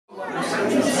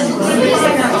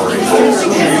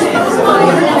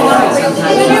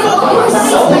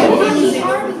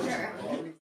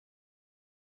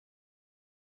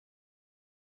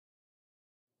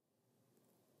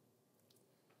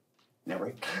Now,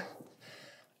 Rick,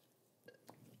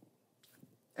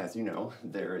 as you know,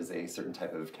 there is a certain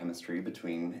type of chemistry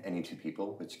between any two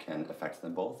people which can affect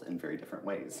them both in very different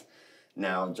ways.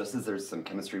 Now, just as there's some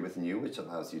chemistry within you which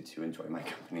allows you to enjoy my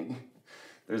company,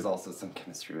 there's also some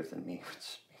chemistry within me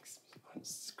which makes me want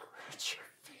to scratch your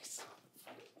face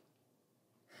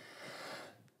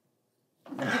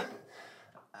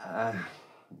off.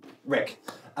 Rick,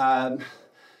 I'm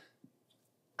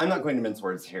not going to mince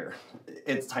words here.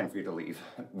 It's time for you to leave.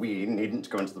 We needn't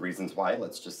go into the reasons why.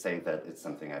 Let's just say that it's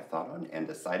something I've thought on and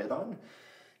decided on.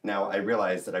 Now, I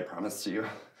realize that I promised you,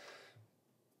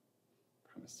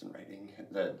 promised in writing,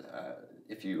 that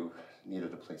if you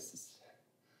needed a place to stay.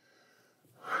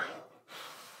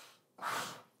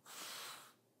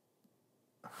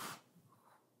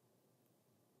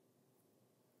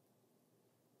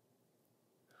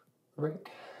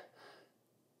 Rick?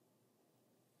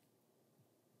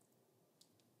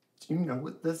 Do you know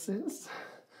what this is?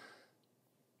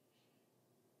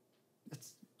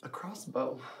 It's a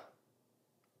crossbow.